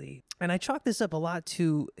lately, and I chalk this up a lot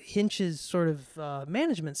to Hinch's sort of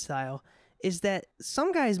management style, is that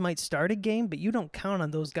some guys might start a game, but you don't count on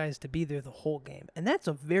those guys to be there the whole game. And that's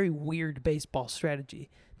a very weird baseball strategy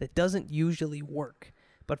that doesn't usually work.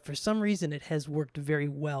 But for some reason, it has worked very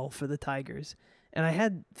well for the Tigers. And I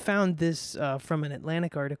had found this from an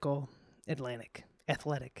Athletic article.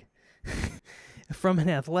 From an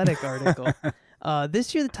Athletic article.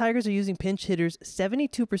 This year, the Tigers are using pinch hitters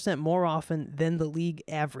 72% more often than the league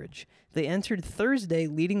average. They entered Thursday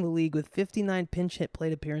leading the league with 59 pinch hit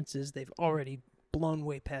plate appearances. They've already blown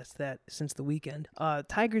way past that since the weekend.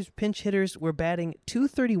 Tigers pinch hitters were batting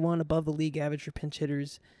 .231 above the league average for pinch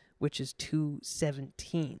hitters, which is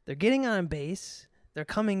 .217. They're getting on base. They're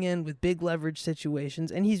coming in with big leverage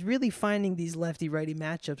situations, and he's really finding these lefty-righty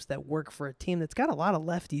matchups that work for a team that's got a lot of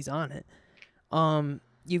lefties on it.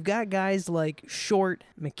 You've got guys like Short,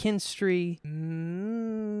 McKinstry,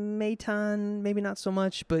 Maton, maybe not so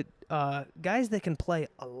much, but guys that can play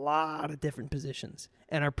a lot of different positions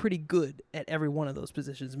and are pretty good at every one of those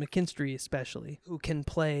positions. McKinstry especially, who can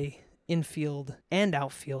play infield and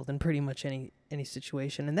outfield in pretty much any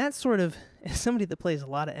situation. And that's sort of, as somebody that plays a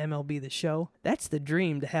lot of MLB The Show, that's the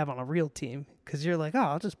dream to have on a real team, because you're like, oh,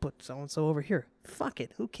 I'll just put so-and-so over here. Fuck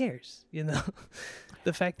it, who cares? You know,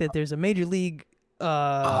 the fact that there's a major league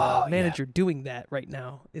manager doing that right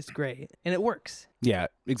now is great, and it works. Yeah,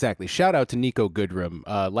 exactly. Shout out to Nico Goodrum.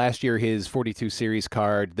 Last year, his 42 series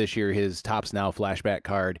card. This year, his Tops Now flashback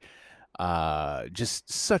card. Just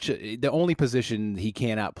the only position he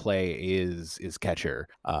cannot play is catcher.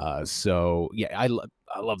 So yeah,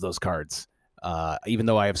 I love those cards. Even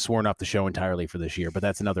though I have sworn off the show entirely for this year, but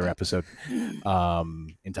that's another episode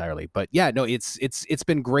entirely. But yeah, no, it's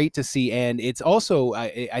been great to see. And it's also,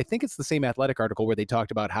 I think it's the same Athletic article where they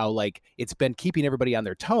talked about how like it's been keeping everybody on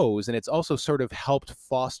their toes. And it's also sort of helped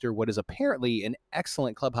foster what is apparently an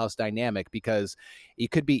excellent clubhouse dynamic, because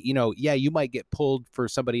it could be, you might get pulled for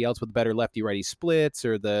somebody else with better lefty righty splits,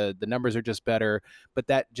 or the numbers are just better. But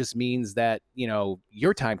that just means that,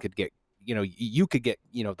 your time could get, you could get,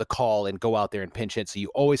 the call and go out there and pinch hit. So you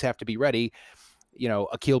always have to be ready.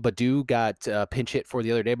 Akil Baddoo got pinch hit for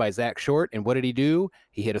the other day by Zach Short. And what did he do?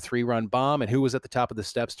 He hit a 3-run bomb. And who was at the top of the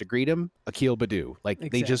steps to greet him? Akil Baddoo. Like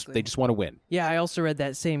exactly. they just want to win. Yeah, I also read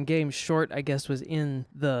that same game. Short, I guess, was in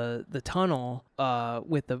the tunnel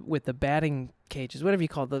with the batting cages, whatever you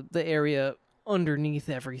call the area underneath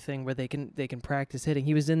everything where they can practice hitting.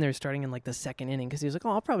 He was in there starting in like the second inning, because he was like,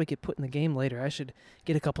 I'll probably get put in the game later. I should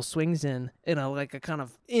get a couple swings in, like a kind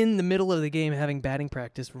of in the middle of the game, having batting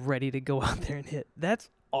practice, ready to go out there and hit.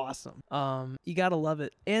 That's awesome. You gotta love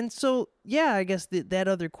it. And so yeah, I guess that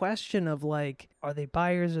other question of like, are they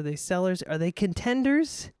buyers, are they sellers, are they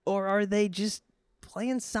contenders, or are they just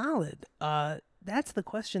playing solid? That's the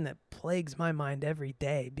question that plagues my mind every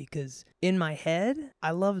day, because in my head, I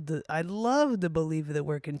love to believe that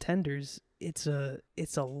we're contenders it's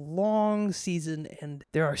a long season, and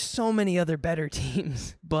there are so many other better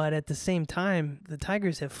teams. But at the same time, the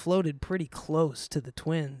Tigers have floated pretty close to the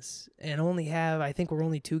Twins, and I think we're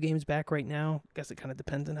only 2 games back right now. I guess it kind of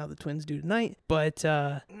depends on how the Twins do tonight. But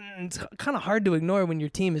it's kind of hard to ignore when your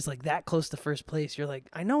team is like that close to first place. You're like,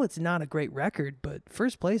 I know it's not a great record, but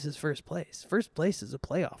first place is first place. First place is a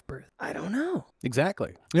playoff berth. I don't know.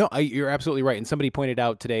 Exactly. No, you're absolutely right. And somebody pointed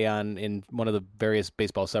out today in one of the various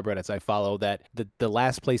baseball subreddits I follow that the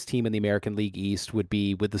last place team in the American League East would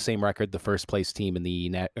be with the same record the first place team in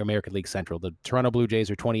the American League Central. The Toronto Blue Jays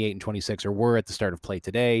are 28 and 26, or were at the start of play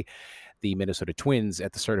today. The Minnesota Twins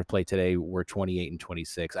at the start of play today were 28 and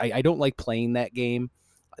 26. I don't like playing that game.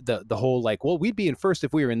 The whole like, well, we'd be in first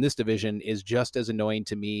if we were in this division is just as annoying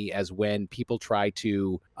to me as when people try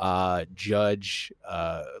to judge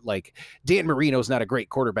like Dan Marino's not a great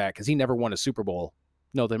quarterback because he never won a Super Bowl.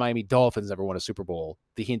 No, the Miami Dolphins never won a Super Bowl.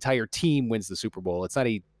 The entire team wins the Super Bowl. It's not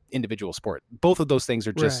a individual sport. Both of those things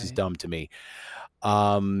are just as dumb to me.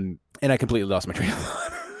 And I completely lost my train of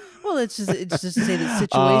thought. Well, it's just to say that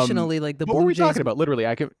situationally, like the what Blue were we Jays, talking about? Literally,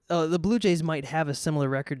 I could. the Blue Jays might have a similar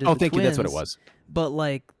record to the thank Twins. you. That's what it was. But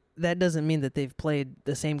like that doesn't mean that they've played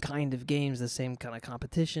the same kind of games, the same kind of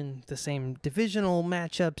competition, the same divisional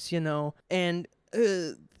matchups, and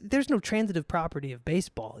there's no transitive property of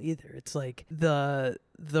baseball either. It's like the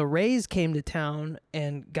Rays came to town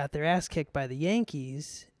and got their ass kicked by the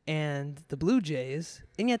Yankees and the Blue Jays,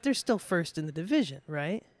 and yet they're still first in the division,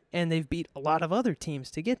 right? And they've beat a lot of other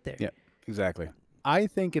teams to get there. Yeah, exactly. I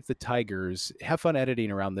think if the Tigers have fun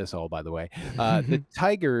editing around this all, by the way, the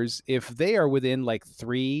Tigers, if they are within like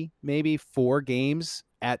 3, maybe 4 games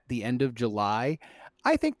at the end of July,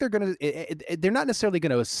 I think they're going to, they're not necessarily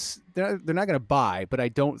going to, they're not going to buy, but I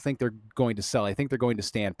don't think they're going to sell. I think they're going to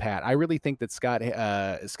stand pat. I really think that Scott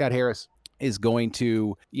Harris is going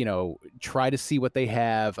to, try to see what they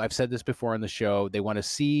have. I've said this before on the show. They want to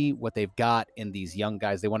see what they've got in these young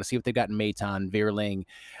guys. They want to see what they've got in Maton, Vierling,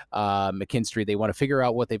 McKinstry. They want to figure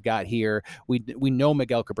out what they've got here. We know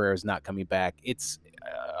Miguel Cabrera is not coming back. It's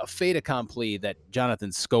a fait accompli that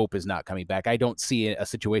Jonathan Scope is not coming back. I don't see a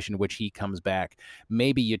situation in which he comes back.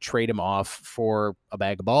 Maybe you trade him off for a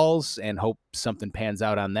bag of balls and hope something pans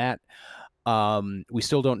out on that. We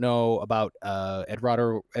still don't know about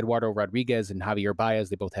Eduardo Rodriguez and Javier Baez.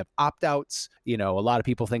 They both have opt-outs. A lot of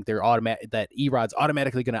people think they're that Erod's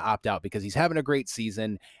automatically going to opt out because he's having a great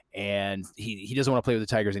season and he doesn't want to play with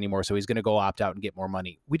the Tigers anymore, so he's going to go opt out and get more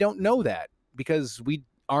money. We don't know that because we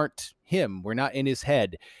aren't him. We're not in his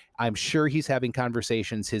head. I'm sure he's having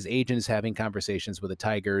conversations. His agent is having conversations with the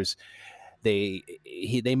Tigers. They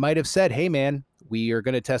might have said, "Hey, man, we are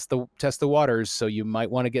going to test the waters, so you might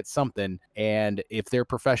want to get something." And if they're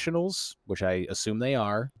professionals, which I assume they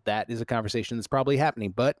are, that is a conversation that's probably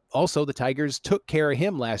happening. But also, the Tigers took care of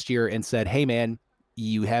him last year and said, "Hey, man,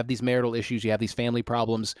 you have these marital issues, you have these family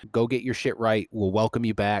problems. Go get your shit right. We'll welcome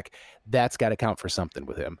you back." That's got to count for something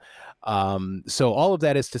with him. So all of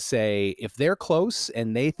that is to say, if they're close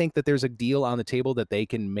and they think that there's a deal on the table that they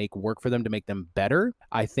can make work for them to make them better,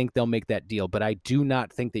 I think they'll make that deal. But I do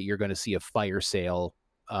not think that you're going to see a fire sale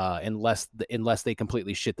unless they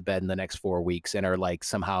completely shit the bed in the next 4 weeks and are like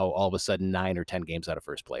somehow all of a sudden 9 or 10 games out of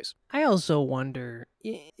first place. I also wonder,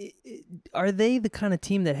 are they the kind of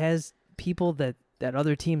team that has people that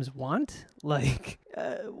other teams want? Like,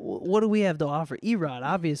 what do we have to offer? Erod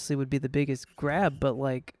obviously would be the biggest grab, but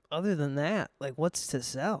like, other than that, like, what's to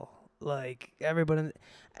sell? Like, everybody.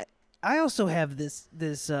 I also have this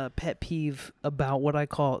pet peeve about what I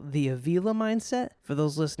call the Avila mindset. For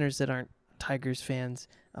those listeners that aren't Tigers fans,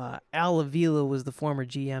 Al Avila was the former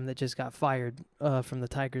GM that just got fired from the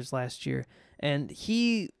Tigers last year, and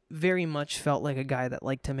he very much felt like a guy that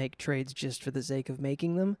liked to make trades just for the sake of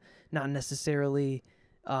making them, not necessarily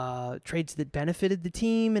trades that benefited the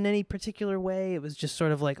team in any particular way. It was just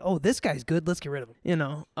sort of like, oh, this guy's good, let's get rid of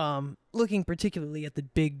him. Looking particularly at the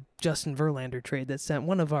big Justin Verlander trade that sent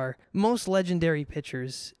one of our most legendary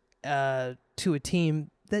pitchers to a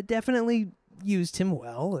team that definitely used him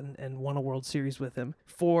well and won a World Series with him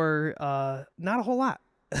for not a whole lot.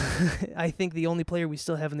 I think the only player we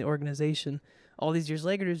still have in the organization all these years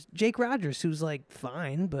later is Jake Rogers, who's like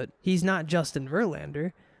fine, but he's not Justin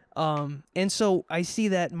Verlander. And so I see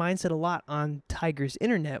that mindset a lot on Tigers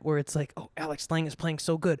internet where it's like, oh, Alex Lang is playing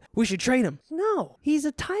so good, we should trade him. No, he's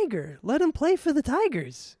a Tiger. Let him play for the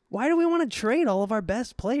Tigers. Why do we want to trade all of our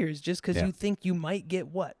best players just because you think you might get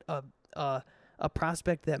a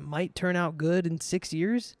prospect that might turn out good in 6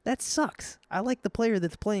 years? That sucks. I like the player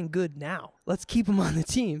that's playing good now. Let's keep him on the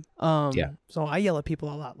team. So I yell at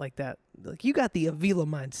people a lot like that. Like, you got the Avila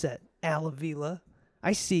mindset, Al Avila.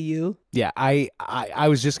 I see you. Yeah, I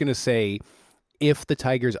was just gonna say, if the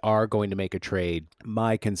Tigers are going to make a trade,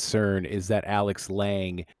 my concern is that Alex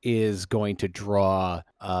Lang is going to draw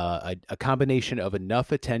a combination of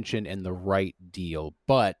enough attention and the right deal.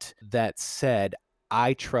 But that said,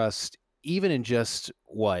 I trust, even in just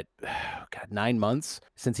what, God, 9 months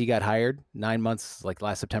since he got hired, 9 months, like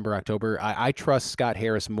last September, October, I trust Scott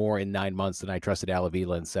Harris more in 9 months than I trusted Al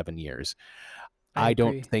Avila in 7 years. I don't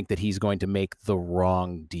agree. think that he's going to make the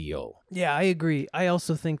wrong deal. Yeah, I agree. I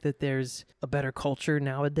also think that there's a better culture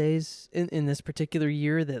nowadays in this particular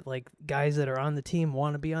year that like guys that are on the team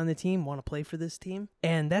want to be on the team, want to play for this team.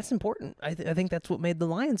 And that's important. I think that's what made the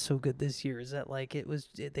Lions so good this year is that like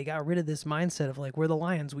they got rid of this mindset of like, we're the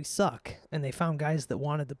Lions, we suck. And they found guys that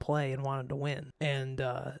wanted to play and wanted to win. And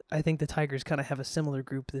I think the Tigers kind of have a similar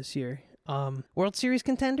group this year. World Series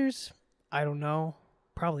contenders? I don't know.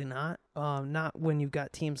 Probably not. Not when you've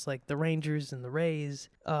got teams like the Rangers and the Rays,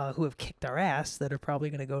 who have kicked our ass, that are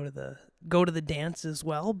probably going to go to the dance as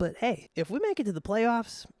well. But hey, if we make it to the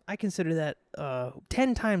playoffs, I consider that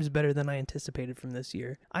 10 times better than I anticipated from this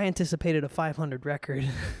year. I anticipated a 500 record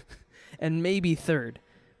and maybe third.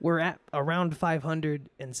 We're at around 500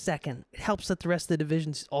 and second. It helps that the rest of the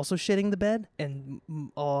division's also shitting the bed, and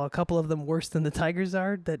a couple of them worse than the Tigers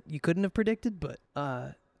are that you couldn't have predicted. But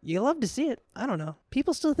you love to see it. I don't know.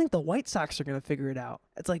 People still think the White Sox are going to figure it out.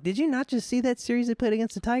 It's like, did you not just see that series they played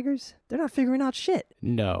against the Tigers? They're not figuring out shit.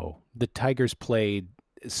 No, the Tigers played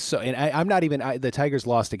so, and I'm not even. The Tigers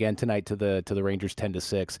lost again tonight to the Rangers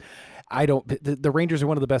 10-6. I don't. The Rangers are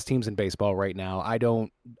one of the best teams in baseball right now. I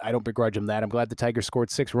don't begrudge them that. I'm glad the Tigers scored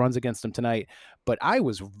 6 runs against them tonight. But I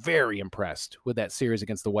was very impressed with that series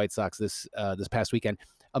against the White Sox this past weekend.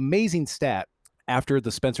 Amazing stat. After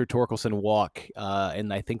the Spencer Torkelson walk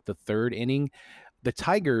in, I think, the 3rd inning, the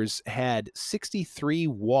Tigers had 63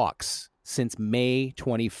 walks since May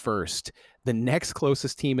 21st. The next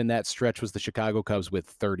closest team in that stretch was the Chicago Cubs with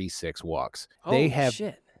 36 walks.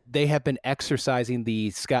 Shit. They have been exercising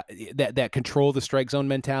that control the strike zone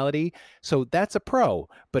mentality. So that's a pro.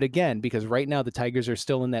 But again, because right now the Tigers are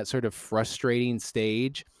still in that sort of frustrating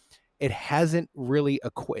stage, it hasn't really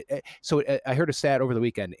So I heard a stat over the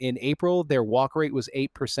weekend. In April, their walk rate was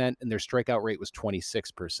 8% and their strikeout rate was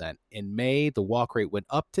 26%. In May, the walk rate went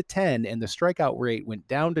up to 10 and the strikeout rate went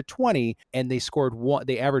down to 20. And they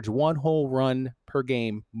averaged 1 whole run per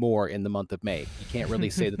game more in the month of May. You can't really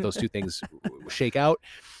say that those two things shake out.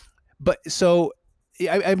 But so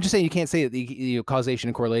I'm just saying you can't say the causation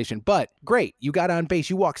and correlation, but great. You got on base.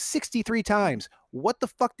 You walked 63 times. What the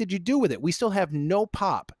fuck did you do with it? We still have no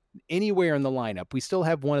pop anywhere in the lineup. We still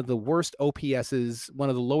have one of the worst OPSs, one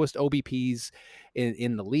of the lowest OBPs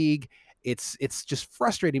in the league. It's just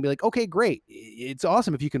frustrating to be like, okay, great. It's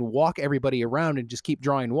awesome if you can walk everybody around and just keep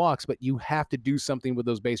drawing walks, but you have to do something with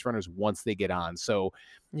those base runners once they get on. So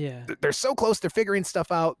yeah, they're so close to figuring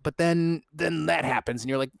stuff out, but then that happens and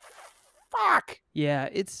you're like, fuck. Yeah,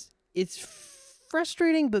 it's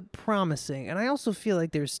frustrating but promising. And I also feel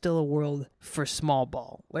like there's still a world for small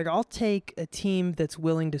ball. Like, I'll take a team that's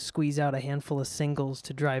willing to squeeze out a handful of singles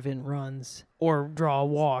to drive in runs or draw a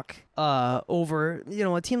walk over,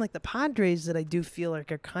 a team like the Padres that I do feel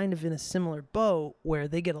like are kind of in a similar boat where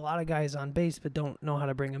they get a lot of guys on base but don't know how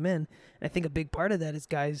to bring them in. And I think a big part of that is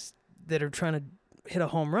guys that are trying to hit a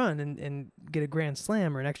home run and get a grand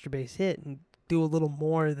slam or an extra base hit and do a little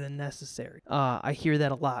more than necessary. I hear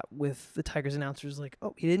that a lot with the Tigers announcers, like,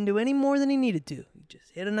 oh, he didn't do any more than he needed to. He just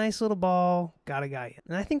hit a nice little ball, got a guy in.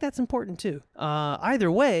 And I think that's important too. Either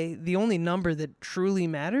way, the only number that truly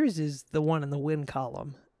matters is the one in the win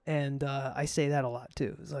column. And I say that a lot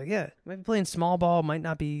too. It's like, yeah, might be playing small ball, might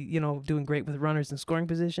not be, doing great with runners in scoring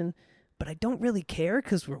position, but I don't really care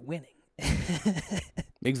because we're winning.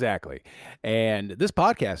 Exactly. And this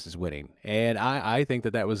podcast is winning. And I think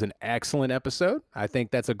that was an excellent episode. I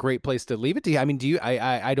think that's a great place to leave it to you. I mean,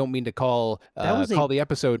 I don't mean to call the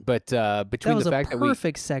episode, but between the fact that that was a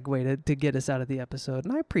perfect segue to get us out of the episode.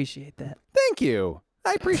 And I appreciate that. Thank you.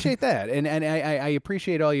 I appreciate that. And I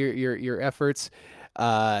appreciate all your efforts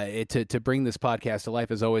to bring this podcast to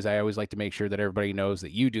life. As always, I always like to make sure that everybody knows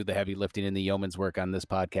that you do the heavy lifting and the yeoman's work on this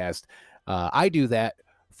podcast. I do that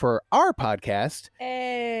for our podcast.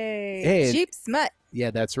 Hey, Cheap Smut.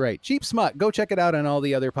 Yeah, that's right. Cheap Smut. Go check it out on all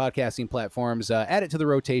the other podcasting platforms. Add it to the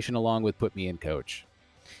rotation along with Put Me in Coach.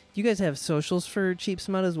 You guys have socials for Cheap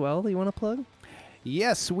Smut as well that you want to plug?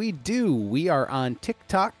 Yes, we do. We are on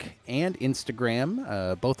TikTok and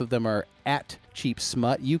Instagram. Both of them are at Cheap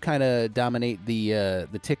Smut. You kind of dominate the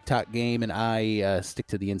TikTok game, and I stick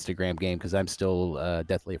to the Instagram game because I'm still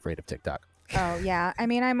deathly afraid of TikTok. Oh, yeah. I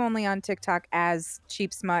mean, I'm only on TikTok as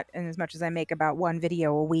Cheap Smut, and as much as I make about one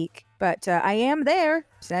video a week. But I am there.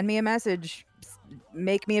 Send me a message.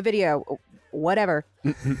 Make me a video. Whatever.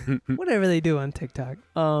 Whatever they do on TikTok.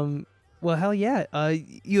 Well, hell yeah.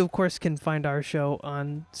 You, of course, can find our show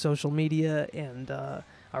on social media and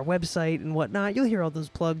our website and whatnot. You'll hear all those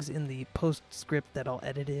plugs in the postscript that I'll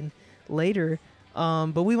edit in later.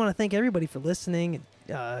 But we want to thank everybody for listening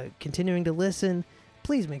and continuing to listen.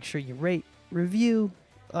 Please make sure you rate, review,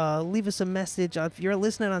 leave us a message. If you're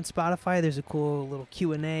listening on Spotify, there's a cool little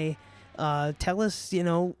Q&A. Tell us,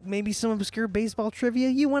 maybe some obscure baseball trivia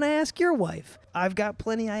you want to ask your wife. I've got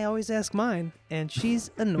plenty. I always ask mine, and she's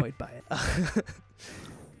annoyed by it.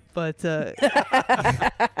 But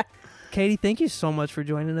Katie, thank you so much for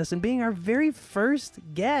joining us and being our very first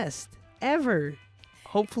guest ever.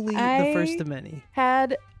 Hopefully the first of many.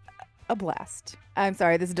 Had a blast. I'm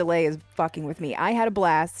sorry, this delay is fucking with me. I had a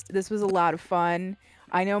blast. This was a lot of fun.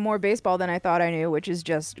 I know more baseball than I thought I knew, which is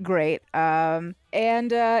just great. Yeah,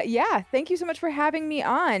 thank you so much for having me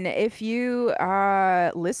on. If you,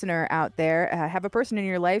 listener out there, have a person in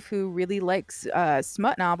your life who really likes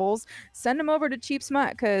smut novels, send them over to Cheap Smut,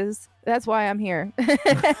 because that's why I'm here.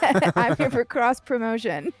 I'm here for cross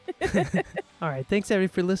promotion. All right, thanks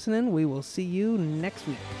everybody for listening. We will see you next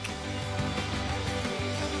week.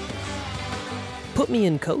 Put Me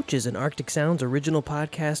in Coach is an Arctic Sounds original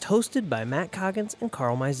podcast hosted by Matt Coggins and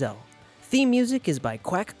Carl Mizell. Theme music is by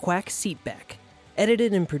Quack Quack Seatback.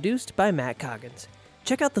 Edited and produced by Matt Coggins.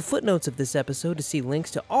 Check out the footnotes of this episode to see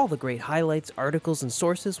links to all the great highlights, articles, and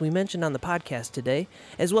sources we mentioned on the podcast today,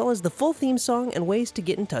 as well as the full theme song and ways to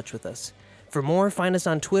get in touch with us. For more, find us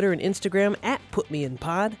on Twitter and Instagram at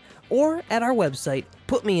PutMeInPod or at our website,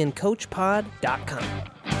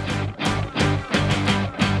 putmeincoachpod.com.